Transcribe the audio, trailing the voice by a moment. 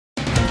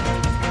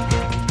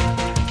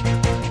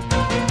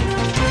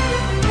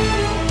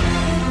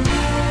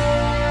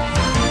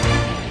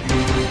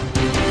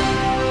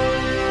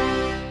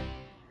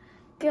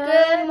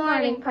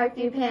morning,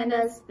 Parkview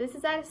Pandas. This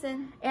is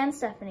Addison. And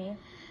Stephanie.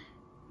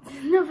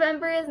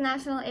 November is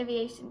National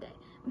Aviation Day,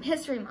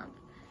 History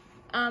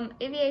Month.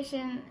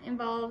 Aviation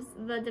involves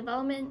the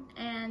development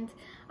and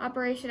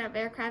operation of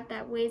aircraft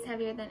that weighs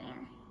heavier than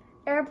air.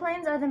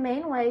 Airplanes are the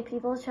main way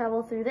people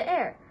travel through the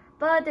air,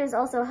 but there's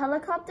also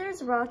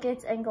helicopters,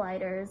 rockets, and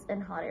gliders,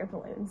 and hot air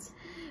balloons.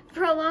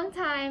 For a long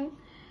time,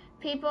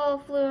 people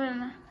flew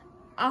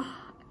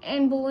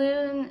in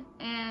balloon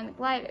and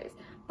gliders,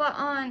 but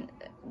on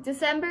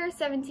December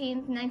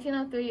 17,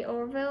 1903,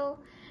 Orville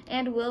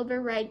and Wilbur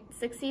Wright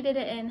succeeded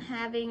in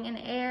having an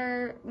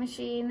air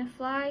machine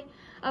fly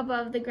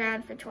above the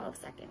ground for 12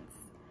 seconds.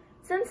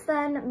 Since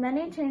then,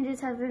 many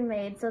changes have been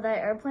made so that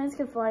airplanes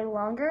can fly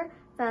longer,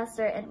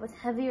 faster, and with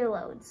heavier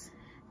loads.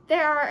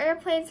 There are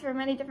airplanes for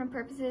many different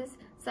purposes,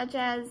 such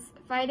as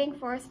fighting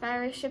forest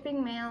fires,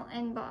 shipping mail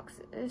in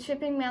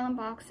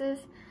boxes,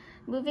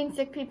 moving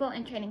sick people,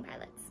 and training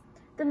pilots.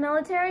 The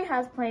military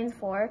has planes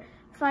for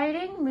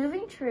fighting,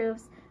 moving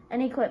troops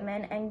and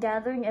equipment, and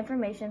gathering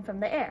information from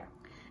the air.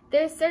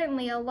 There's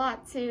certainly a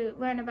lot to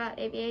learn about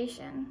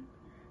aviation.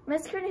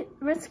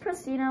 Miss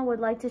Christina would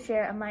like to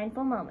share a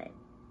mindful moment.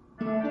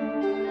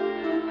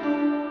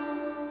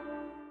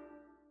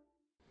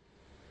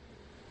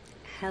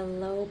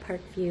 Hello,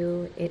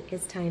 Parkview. It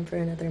is time for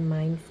another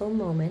mindful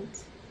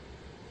moment.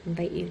 I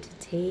invite you to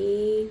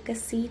take a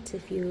seat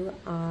if you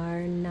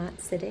are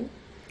not sitting.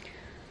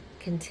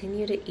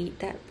 Continue to eat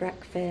that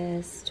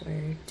breakfast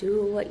or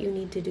do what you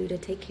need to do to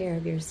take care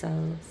of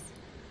yourselves.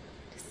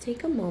 Just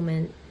take a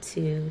moment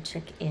to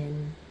check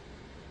in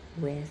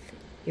with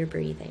your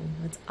breathing.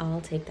 Let's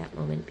all take that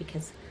moment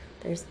because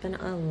there's been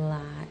a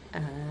lot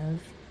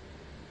of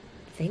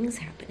things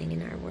happening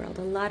in our world,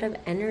 a lot of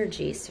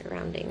energy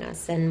surrounding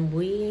us, and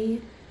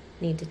we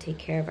need to take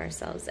care of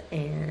ourselves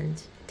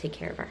and take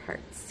care of our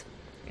hearts.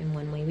 And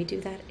one way we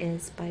do that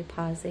is by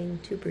pausing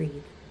to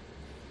breathe.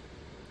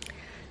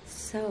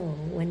 So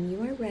when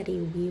you are ready,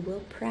 we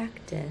will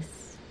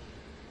practice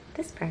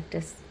this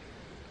practice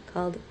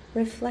called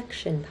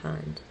Reflection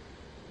Pond.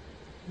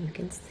 You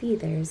can see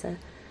there's a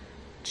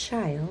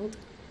child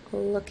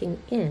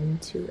looking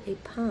into a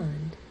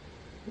pond.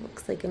 It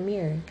looks like a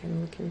mirror, kind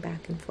of looking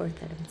back and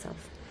forth at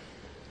himself.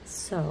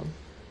 So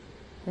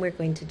we're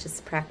going to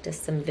just practice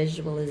some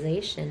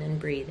visualization and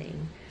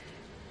breathing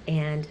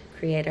and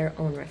create our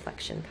own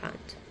reflection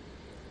pond.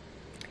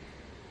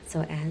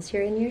 So as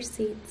you're in your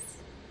seats,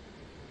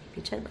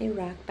 maybe gently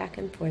rock back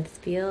and forth.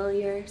 Feel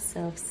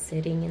yourself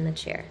sitting in the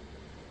chair.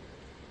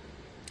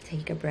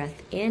 Take a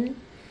breath in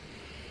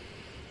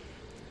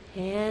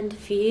and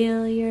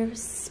feel your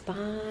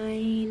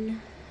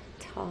spine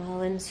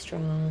tall and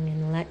strong,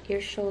 and let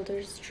your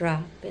shoulders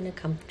drop in a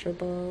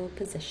comfortable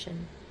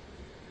position.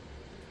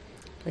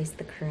 Place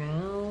the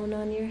crown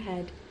on your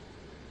head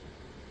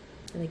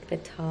like the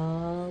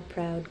tall,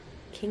 proud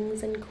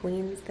kings and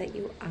queens that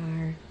you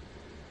are.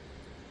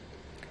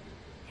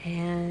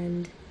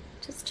 And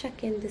just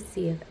check in to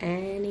see if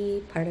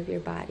any part of your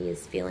body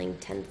is feeling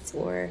tense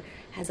or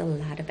has a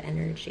lot of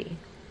energy.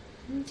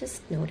 And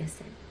just notice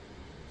it.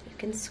 You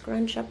can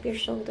scrunch up your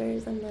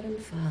shoulders and let them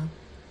fall.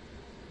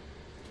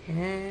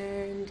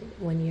 And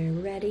when you're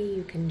ready,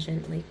 you can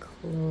gently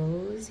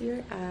close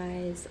your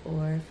eyes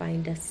or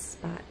find a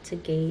spot to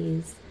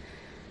gaze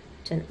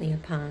gently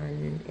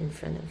upon in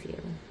front of you.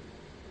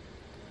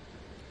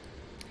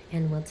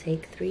 And we'll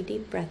take 3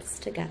 deep breaths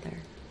together.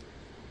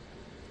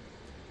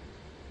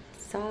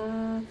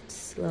 Soft,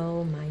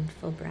 slow,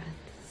 mindful breaths.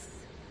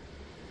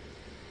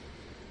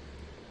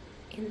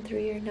 In through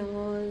your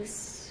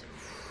nose,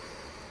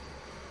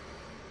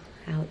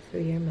 out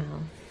through your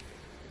mouth.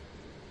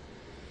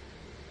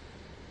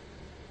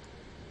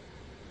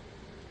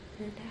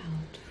 And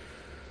out.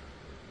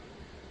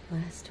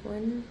 Last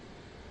one.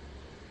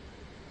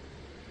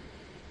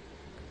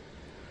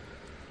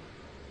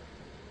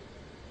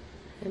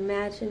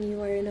 Imagine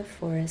you are in a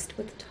forest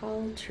with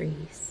tall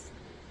trees.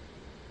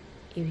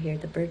 You hear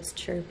the birds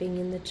chirping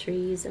in the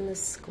trees and the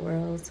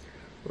squirrels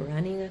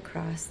running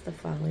across the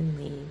fallen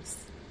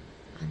leaves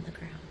on the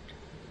ground.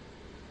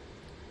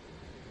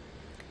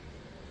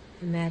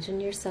 Imagine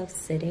yourself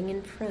sitting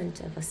in front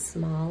of a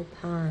small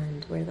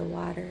pond where the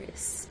water is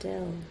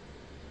still.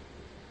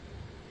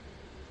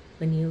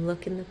 When you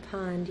look in the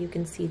pond, you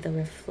can see the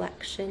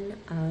reflection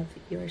of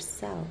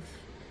yourself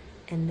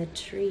and the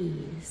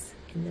trees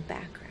in the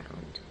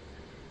background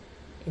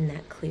in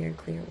that clear,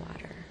 clear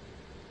water.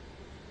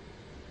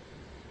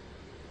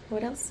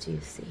 What else do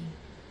you see?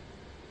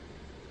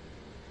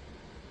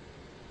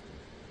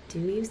 Do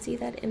you see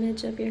that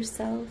image of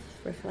yourself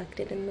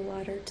reflected in the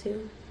water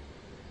too?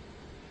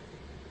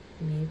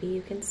 Maybe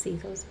you can see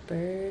those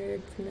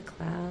birds in the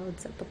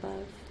clouds up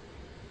above.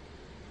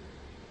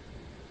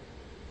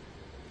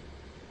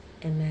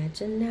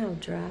 Imagine now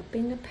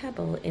dropping a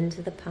pebble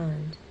into the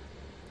pond.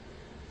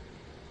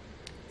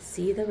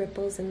 See the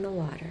ripples in the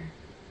water.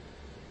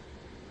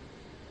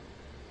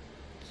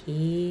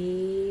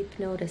 Keep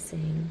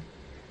noticing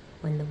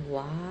when the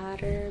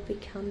water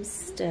becomes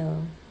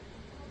still.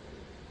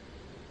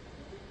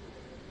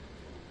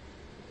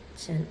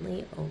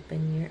 gently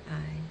open your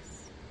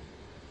eyes.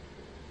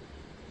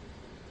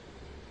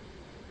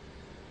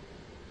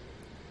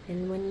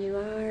 And when you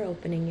are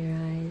opening your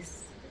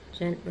eyes,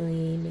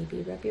 gently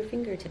maybe rub your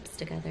fingertips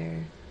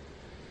together.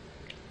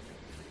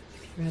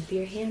 Rub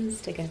your hands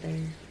together.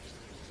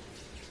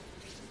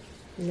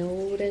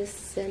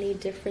 Notice any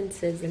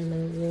differences in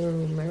the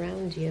room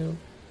around you.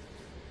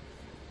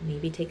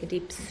 Maybe take a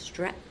deep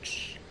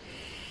stretch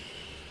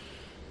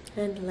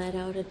and let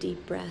out a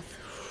deep breath.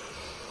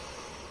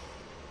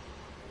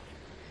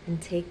 And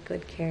take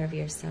good care of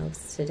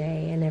yourselves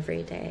today and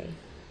every day.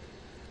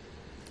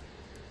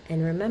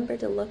 And remember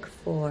to look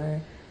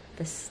for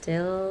the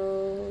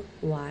still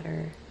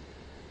water,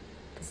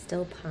 the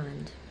still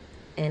pond,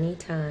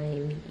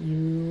 anytime you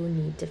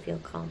need to feel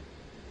calm.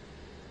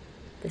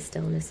 The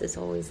stillness is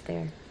always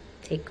there.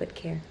 Take good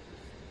care.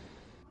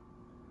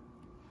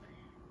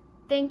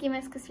 Thank you,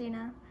 Miss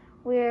Katrina.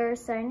 We're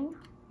signing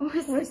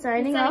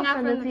off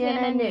from the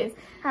PNN News.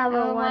 Have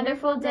a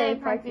wonderful day,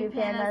 Parkview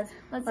Pandas.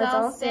 Let's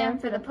all stand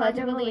for the Pledge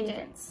of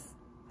Allegiance.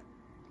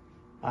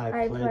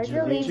 I pledge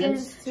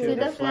allegiance to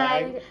the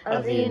flag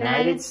of the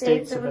United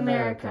States of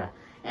America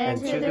and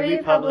to the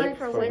republic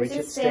for which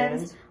it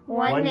stands,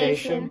 one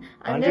nation,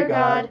 under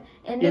God,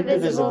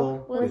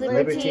 indivisible, with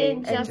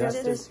liberty and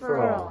justice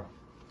for all.